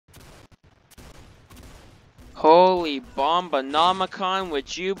Holy Bombonomicon,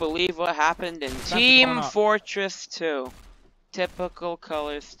 would you believe what happened in Team Fortress 2? Typical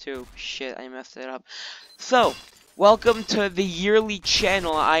colors 2. Shit, I messed it up. So, welcome to the yearly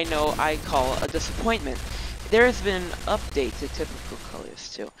channel I know I call a disappointment. There's been an update to Typical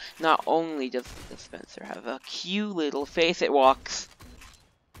Colors 2. Not only does the dispenser have a cute little face it walks.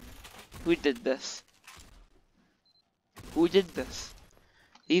 Who did this? Who did this?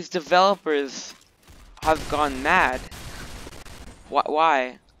 These developers have gone mad.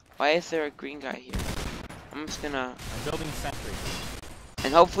 Why? Why is there a green guy here? I'm just gonna... I'm building sentry.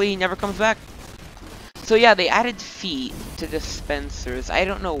 And hopefully he never comes back. So yeah, they added feet to dispensers. I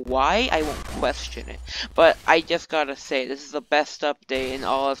don't know why, I won't question it. But I just gotta say, this is the best update in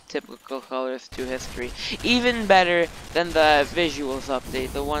all of Typical Colors 2 history. Even better than the visuals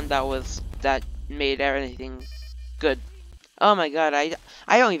update, the one that made everything good. Oh my god,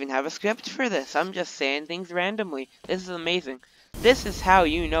 I don't even have a script for this. I'm just saying things randomly. This is amazing. This is how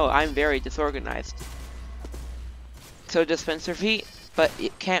you know I'm very disorganized. So dispenser feet, but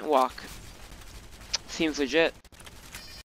it can't walk. Seems legit.